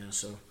missing, man.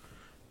 So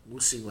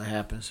we'll see what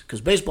happens because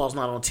baseball's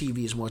not on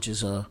TV as much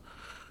as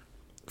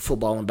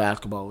football and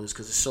basketball is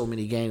because there's so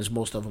many games.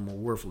 Most of them are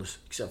worthless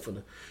except for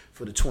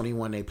the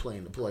 21 they play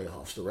in the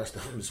playoffs. The rest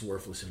of them is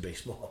worthless in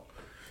baseball.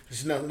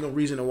 There's no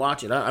reason to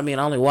watch it. I mean,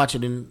 I only watch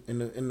it in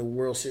the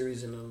World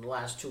Series and in the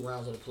last 2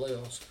 rounds of the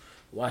playoffs.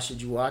 Why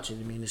should you watch it?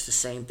 I mean, it's the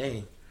same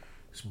thing.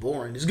 It's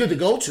boring. It's good to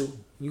go to.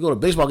 You go to a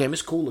baseball game,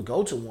 it's cool to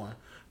go to one,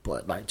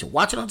 but like to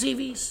watch it on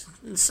TV is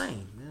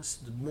insane. That's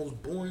the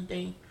most boring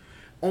thing.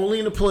 Only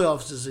in the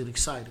playoffs is it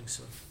exciting.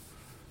 So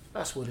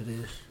that's what it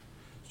is.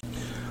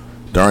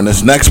 During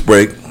this next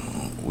break,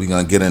 we're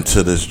going to get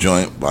into this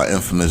joint by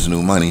Infamous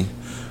New Money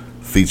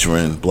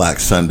featuring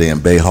Black Sunday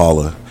and Bay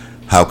Holler.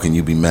 How Can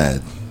You Be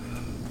Mad?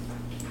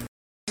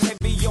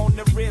 Heavy on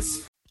the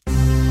wrist,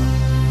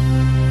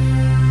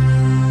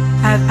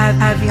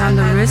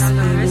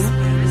 baby.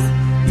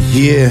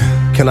 Yeah,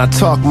 can I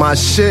talk my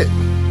shit?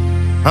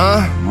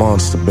 Huh?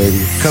 Monster,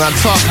 baby. Can I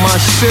talk my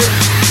shit?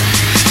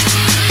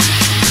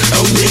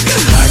 Oh, nigga,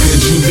 how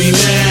could you be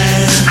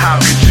mad? How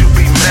could you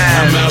be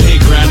mad? I'm out here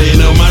grinding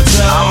on my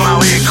toes. I'm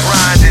out here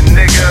grinding,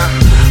 nigga.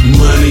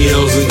 Money,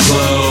 hoes, and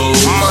clothes.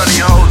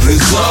 Money, hoes, and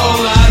That's all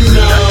clothes. I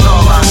know.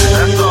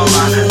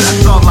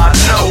 That's all I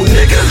know,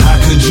 nigga. How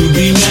could you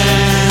be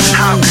mad?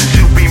 How could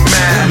you be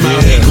mad? I'm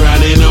out here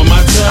grinding on my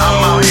toes.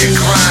 I'm out here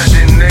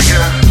grinding, nigga.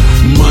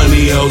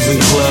 Money, hoes,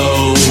 and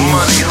clothes.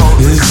 Money,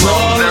 hoes, and That's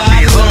all clothes. I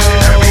Every hook,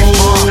 every know.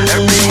 bar,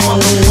 every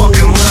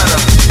motherfucking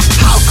letter.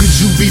 How could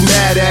you be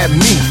mad at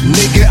me?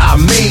 Nigga, I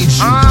made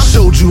you.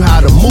 Showed you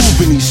how to move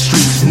in these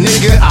streets.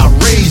 Nigga, I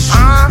raised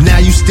you. Now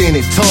you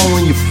standing tall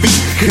on your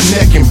feet.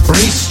 Connect and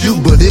brace you.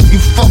 But if you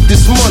fuck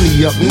this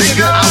money up,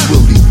 nigga, I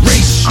will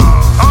erase you.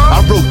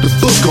 I wrote the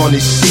book on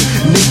this shit.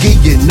 Nigga,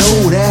 you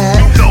know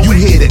that. You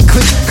hear the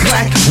click,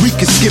 clack. We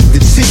can skip the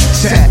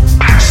tic-tac.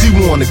 She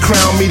wanna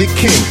crown me the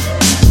king.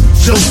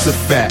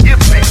 Joseph at?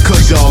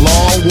 Cause y'all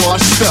all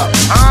washed up.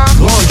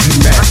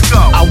 Laundromat.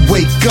 I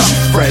wake up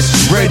fresh,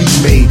 ready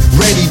made,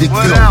 ready to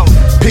go.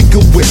 Pick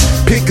a whip,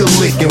 pick a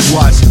lick and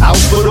watch out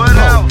for the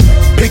pump.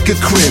 Pick a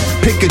crib,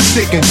 pick a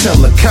chick and tell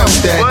her count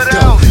that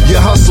dough. Your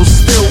hustle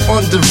still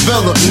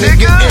undeveloped,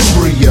 nigga,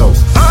 embryo.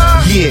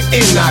 Yeah,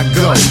 in I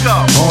go.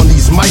 On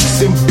these mics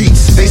and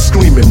beats, they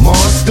screaming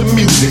monster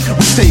music.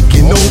 We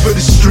taking over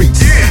the streets.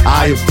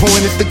 I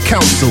appointed the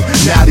council,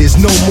 now there's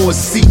no more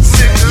seats.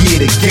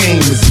 Yeah, the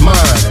game is mine,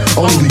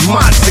 only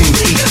my team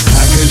eats.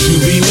 How could you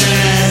be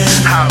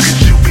mad? How could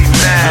you be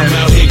mad?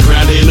 I'm out here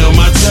grinding on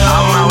my toes.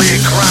 I'm out here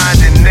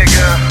grinding,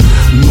 nigga.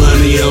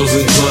 Money, hoes,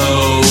 and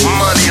clothes.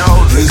 Money,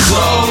 hoes, and That's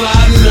all clothes.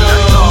 I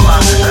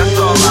know.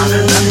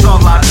 That's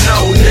all I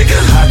know, nigga.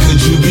 How could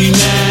you be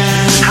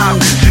mad? How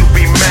could you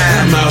be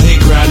mad? I'm out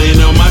here grinding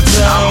on my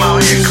toes. I'm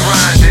out here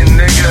grinding,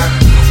 nigga.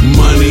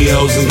 Money,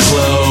 hoes, and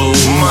clothes.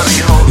 Money,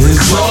 hoes, and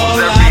That's clothes. all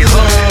Every I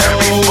hook,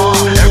 every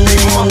bar, every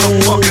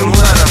motherfucking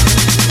letter.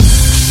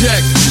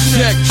 Check,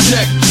 check,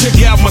 check, check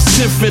out my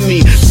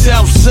symphony.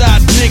 Southside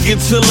nigga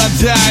till I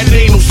die, it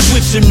ain't no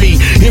switching me.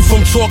 If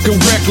I'm talking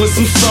reckless,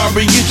 I'm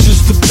sorry, it's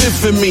just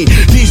epiphany.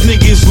 These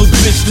niggas look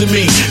bitch to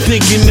me,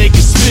 thinking they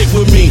can stick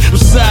with me.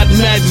 Beside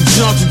Magic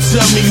Johnson,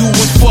 tell me who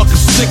was fucking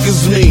sick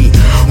as me.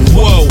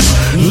 Whoa,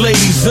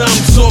 ladies, I'm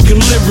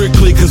talking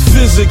lyrically, cause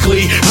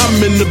physically,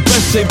 I'm in the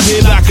best shape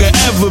that I could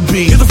ever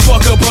be. Get the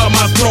fuck up out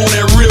my throne,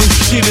 that real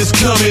shit is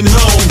coming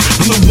home.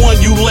 I'm the one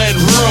you let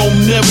roam,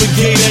 never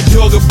gave that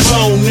dog a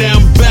bone. Now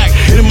I'm back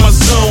in my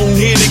zone,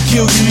 here to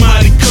kill you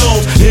mighty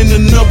cones. And the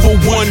number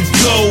one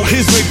goal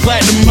is make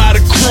platinum out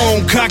of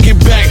chrome. Cock it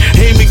back,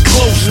 aim it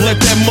close,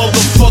 let that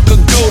motherfucker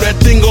go. That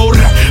thing go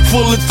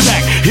full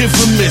attack,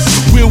 infamous,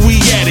 where we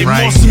at it.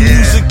 Right, Want some yeah.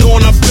 music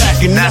on our back,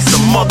 and That's that's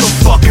a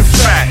motherfucking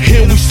fact.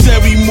 and we said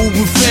we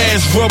moving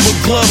fast, rubber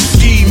gloves,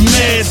 ski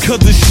masks.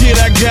 Cause the shit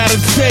I gotta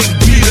take,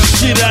 be the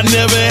shit I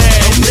never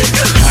had.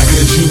 How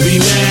could you be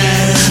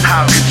mad?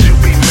 How could you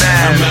be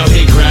mad? I'm out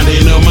here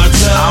grinding on my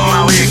toes.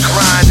 I'm out here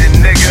grinding,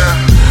 nigga.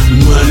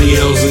 Money,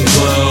 hoes, and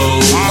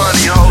clothes.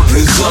 Money, hoes,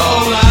 and That's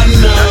all clothes. I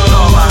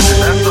know.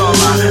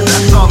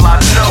 That's all I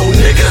know,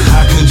 nigga.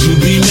 How could you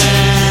be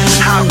mad?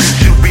 How could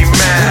you be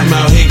mad? I'm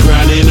out here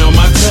grinding on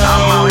my toes.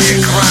 I'm out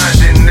here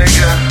grinding,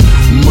 nigga.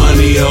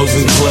 Money, hoes,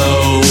 and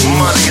clothes.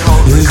 Money,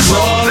 hoes, and That's clothes.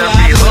 all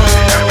Every I hook,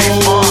 know. every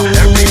bar,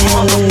 every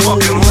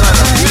motherfucking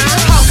letter.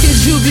 How could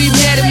you be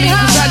mad at me?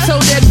 Cause I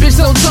told that bitch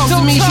don't talk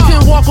to me. She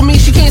couldn't walk with me,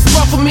 she can't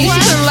spark with me. She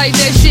couldn't like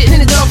that shit in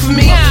the dark for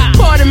me.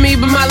 Pardon me,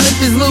 but my lip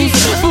is loose.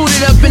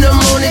 Booted up in the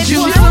morning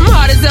juice. I'm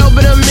hard as hell,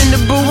 but I'm in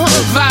the booth.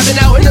 Vibing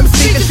out in them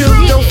speakers. You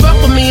don't fuck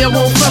with me, I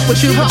won't fuck with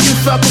you. But you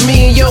fuck with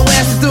me and your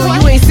ass is through.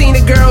 You ain't seen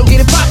a girl get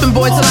it poppin',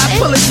 boy, till I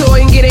pull a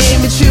toy and get an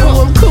aim at you.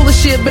 I'm cool as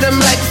shit, but I'm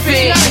like a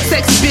fan.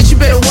 Sexy bitch, you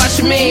better watch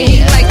your man.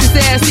 He like this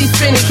ass, he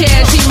spinning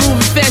cash. He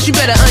moving fast, you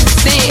better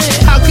understand.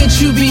 How could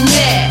you be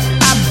mad?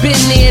 I've been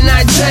there and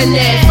I done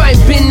that. If I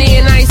ain't been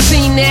there and I ain't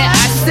seen that,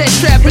 I set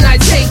trap and I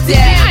take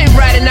that. I ain't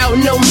riding out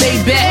no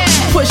Maybach.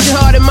 Pushing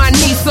hard in my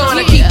Nissan.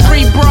 I keep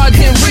 3 broads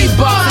in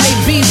Reebok and they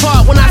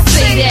be-bop when I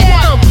say that.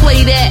 I don't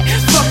play that.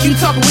 Fuck you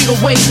talking, we go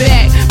way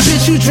back.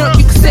 Bitch, you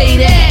drunk, you can say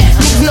that.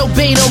 Niggas no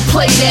bait, don't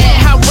play that.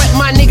 I rep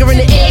my nigga in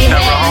the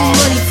A-hat.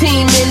 Money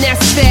team and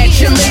that's that.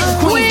 Jamaica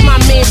Queens, my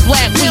man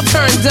Black. We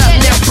turned up,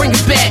 now bring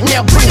it back,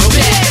 now bring it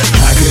back.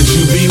 How could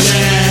you be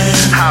mad?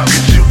 How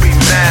could you be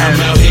mad? I'm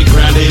out here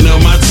grinding on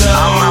my toes.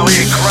 I'm out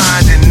here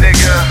grinding,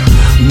 nigga.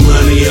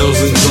 Money,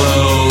 hoes, and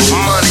clothes.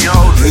 Money,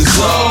 hoes, and That's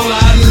all clothes.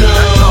 I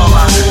know.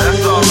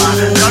 That's all I.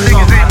 Y'all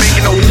niggas ain't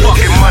making no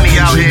fucking money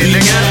out here,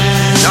 nigga.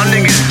 Y'all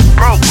niggas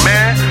broke,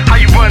 man. How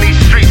you run these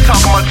streets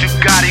talking about you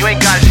got it? You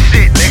ain't got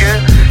shit, nigga.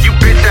 You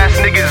bitch ass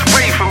niggas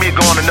waiting for me to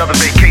go on another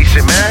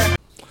vacation, man.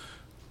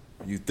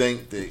 You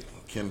think that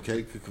Kim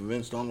K could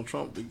convince Donald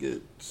Trump to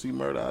get C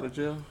Murder out of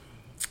jail?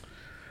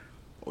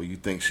 Or you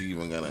think she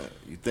even gonna?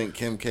 You think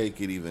Kim K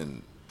could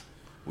even?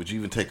 Would you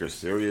even take her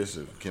serious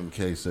if Kim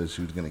K said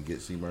she was gonna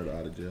get C Murder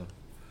out of jail?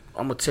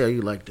 I'm gonna tell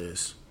you like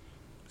this.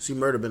 C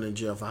Murder been in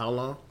jail for how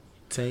long?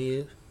 10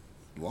 years?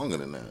 Longer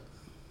than that,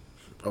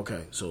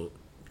 Okay, so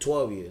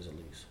 12 years at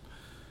least.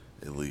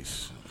 at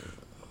least.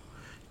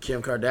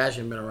 Kim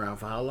Kardashian been around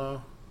for how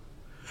long?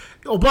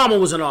 Obama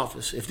was in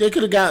office. If they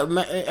could have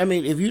got, I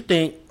mean, if you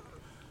think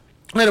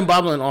had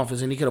Obama in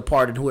office and he could have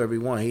pardoned whoever he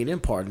wanted, he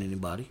didn't pardon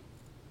anybody.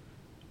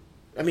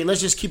 I mean,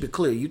 let's just keep it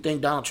clear. You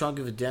think Donald Trump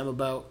give a damn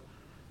about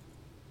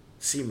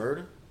C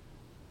Murder?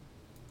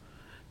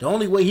 The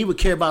only way he would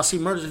care about C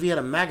Murder is if he had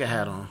a MAGA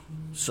hat on.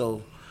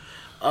 So,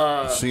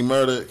 C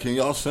Murder, can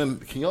y'all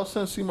send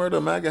C Murder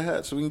a MAGA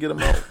hat so we can get him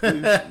out,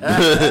 please?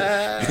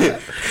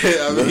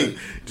 I mean,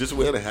 just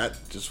wear the hat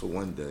just for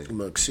one day.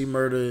 look, C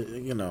Murder,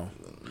 you know.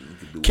 You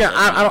can do Kim,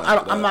 whatever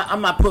you want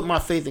I'm not putting my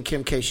faith in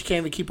Kim K. She can't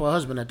even keep her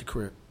husband at the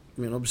crib.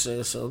 You know what I'm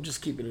saying? So I'm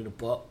just keeping it a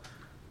buck.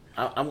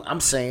 I'm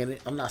saying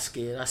it. I'm not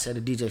scared. I said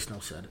it. DJ Snow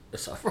said it.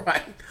 It's all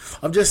right.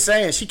 I'm just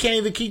saying she can't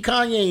even keep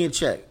Kanye in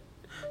check.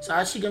 So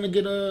how's she gonna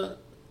get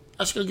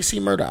C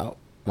Murder out?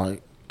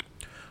 Like,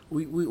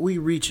 we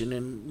reaching,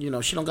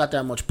 and she don't got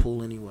that much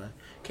pull anyway.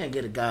 Can't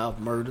get a guy off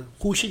murder.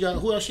 Who else she got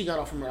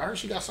off of murder? I heard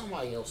she got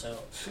somebody else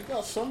out. She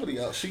got somebody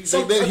else. She She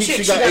got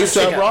got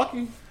A$AP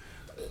Rocky.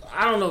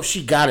 I don't know if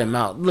she got him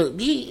out. Look,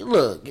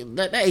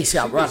 that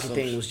A$AP Rocky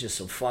thing was just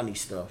some funny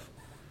stuff.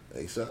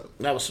 A$AP.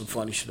 That was some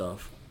funny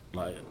stuff.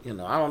 Like, I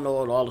don't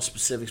know all the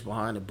specifics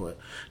behind it, but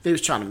they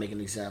was trying to make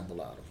an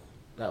example out of him.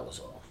 That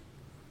was all.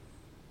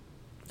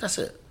 That's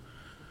it.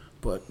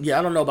 But yeah,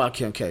 I don't know about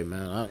Kim K,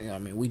 man. I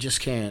mean, we just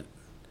can't.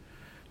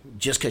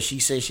 Just because she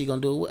says she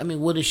gonna do it. I mean,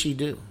 what does she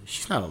do?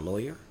 She's not a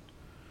lawyer.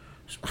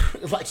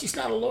 Like, she's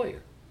not a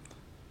lawyer.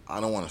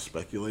 I don't want to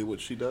speculate what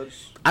she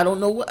does. I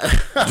don't know what.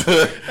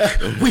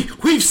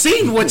 We've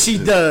seen what she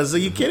does. Are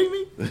you kidding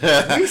me?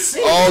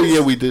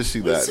 Yeah, we did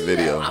see that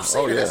video. I've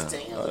seen that.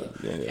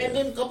 Yeah. And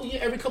then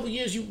every couple of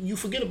years, you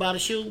forget about it.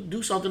 She'll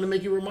do something to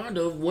make you a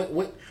reminder of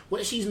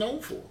what she's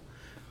known for.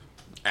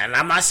 And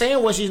I'm not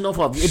saying what she's known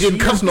for.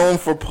 She's known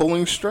for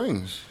pulling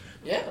strings.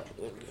 Yeah.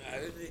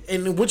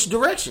 In which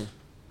direction?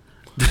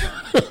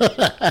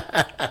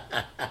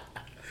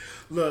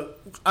 Look,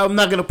 I'm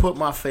not gonna put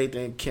my faith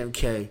in Kim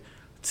K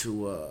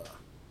to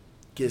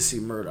get C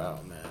Murder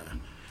out,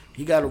 man.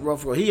 He got a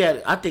rough road.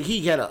 I think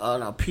he had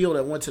an appeal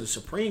that went to the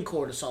Supreme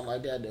Court or something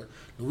like that. The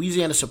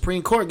Louisiana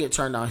Supreme Court get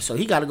turned down, so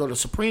he got to go to the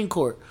Supreme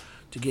Court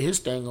to get his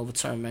thing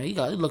overturned, man. He's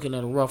looking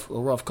at a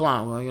rough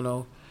climb,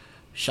 man,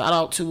 Shout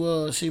out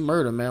to C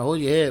Murder, man. Hold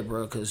your head,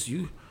 bro, because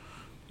you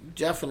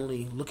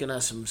definitely looking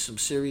at some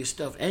serious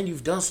stuff, and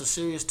you've done some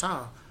serious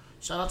time.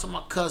 Shout out to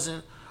my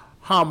cousin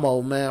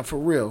Hamo, man, for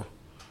real.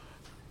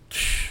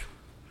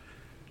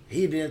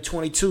 He did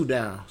 22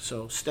 down,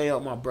 so stay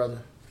up, my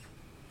brother.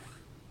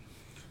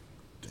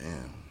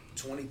 Damn.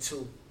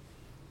 22.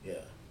 Yeah.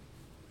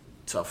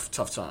 Tough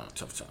time.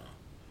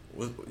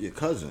 What, your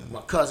cousin?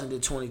 My cousin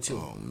did 22.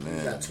 Oh, man.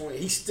 He got 20.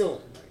 He's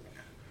still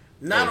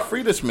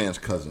free this man's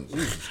cousin.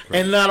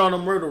 And not on a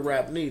murder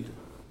rap neither.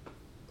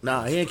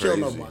 Nah, he ain't killed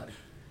nobody.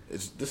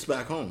 It's this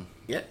back home.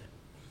 Yeah.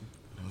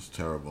 That's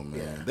terrible,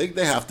 man. Yeah.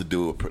 They have to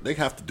do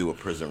a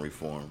prison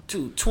reform.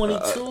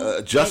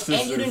 22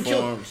 justice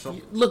reform.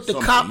 Look, the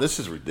cop. This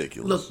is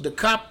ridiculous. Look, the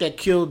cop that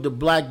killed the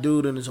black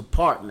dude in his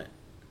apartment,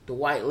 the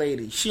white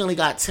lady, she only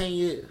got 10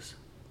 years.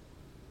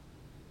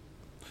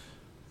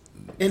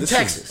 In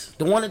Texas,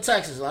 the one in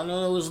Texas. I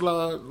know it was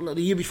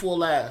the year before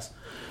last.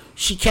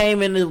 She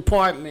came in the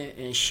apartment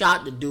and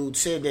shot the dude.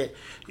 Said that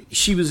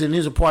she was in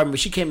his apartment, but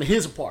she came in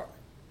his apartment.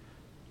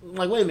 I'm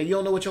like, wait a minute, you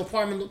don't know what your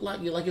apartment look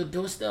like? You're like your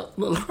doorstep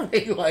look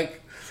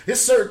like there's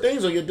certain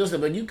things on your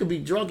doorstep, but you could be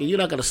drunk and you're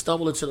not gonna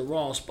stumble into the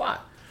wrong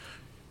spot.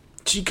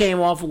 She came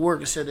off of work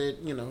and said that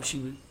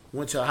she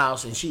went to a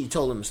house and she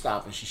told him to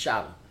stop and she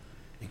shot him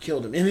and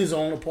killed him in his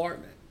own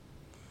apartment.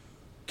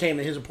 Came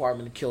in his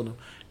apartment and killed him,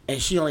 and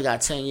she only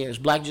got 10 years.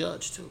 Black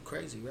judge too,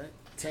 crazy, right?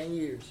 10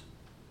 years.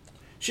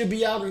 Should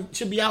be out in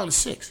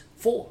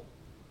 4.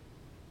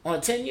 On a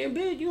 10-year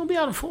bid, you're gonna be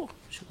out in 4.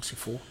 She gonna say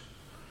 4.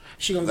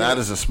 That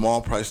is a small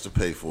price to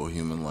pay for a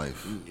human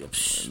life.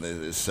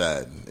 It's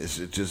sad.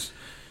 It just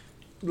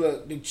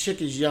look. The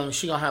chick is young.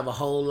 She gonna have a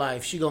whole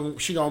life. She gonna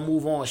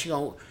move on. She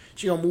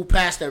gonna move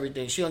past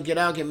everything. She gonna get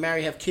out, get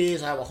married, have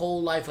kids, have a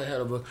whole life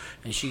ahead of her.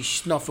 And she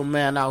snuffed a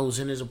man out who's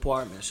in his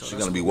apartment. So she's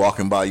gonna be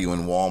walking by you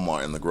in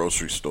Walmart in the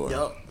grocery store.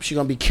 Yep. She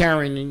gonna be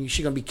carrying, and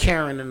she gonna be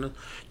carrying, and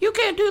you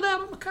can't do that.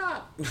 I'm a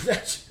cop.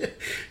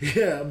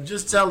 Yeah, I'm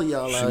just telling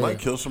y'all. She might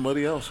kill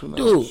somebody else. Who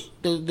knows?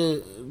 Dude,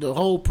 the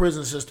whole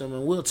prison system,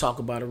 and we'll talk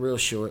about it real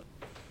short.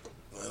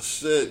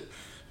 That's it.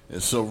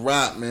 It's a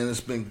wrap, man. It's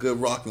been good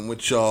rocking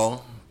with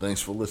y'all.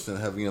 Thanks for listening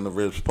to Heavy on the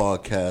Ribs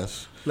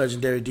podcast.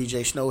 Legendary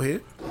DJ Snow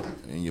here.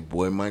 And your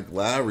boy Mike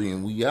Lowry,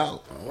 and we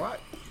out. All right.